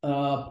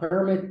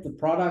Permit, the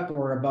product,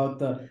 or about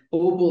the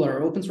Opal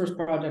or open source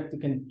project. You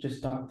can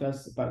just talk to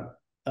us about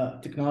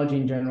technology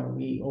in general.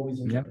 We always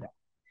enjoy that.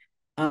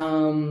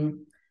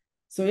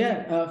 So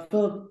yeah,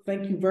 Philip,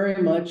 thank you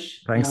very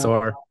much. Thanks,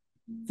 Or.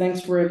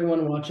 Thanks for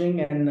everyone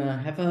watching, and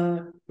have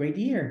a great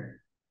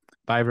year.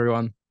 Bye,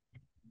 everyone.